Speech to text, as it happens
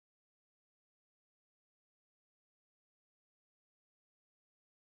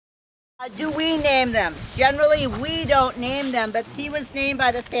Do we name them? Generally, we don't name them, but he was named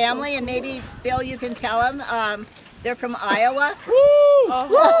by the family, and maybe, Bill, you can tell him. They're from Iowa. Woo!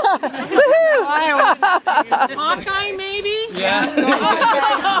 Oh. Iowa. Hawkeye, maybe? Yeah.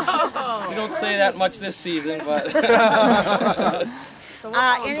 We don't say that much this season, but...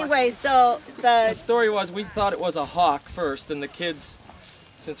 Anyway, so the story was we thought it was a hawk first, and the kids,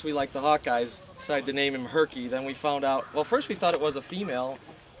 since we like the Hawkeyes, decided to name him Herky. Then we found out, well, first we thought it was a female,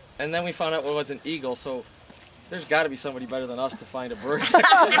 and then we found out it was an eagle, so there's got to be somebody better than us to find a bird.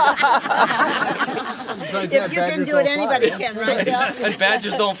 If you can do it, anybody can, right, Bill? And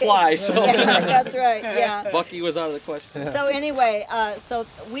badgers don't fly, so... Yeah, that's right, yeah. Bucky was out of the question. So anyway, so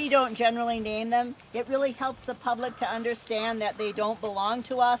we don't generally name them. It really helps the public to understand that they don't belong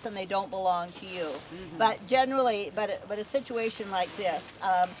to us and they don't belong to you. But generally, but a situation like this,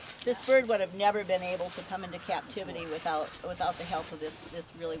 this bird would have never been able to come into captivity without the help of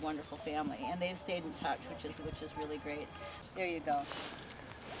this really wonderful family, and they've stayed in touch, which is really great. There you go.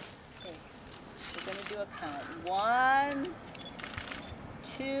 Okay. We're going to do a count. 1,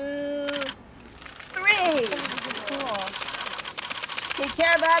 2, 3. Cool. Take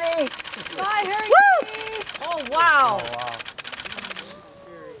care, buddy. Bye, Herky. Woo! Oh, wow. Oh, wow.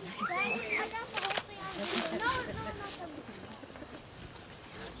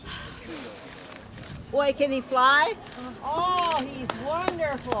 Boy, can he fly? Oh, he's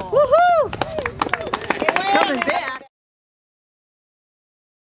wonderful. Woohoo! He's coming back.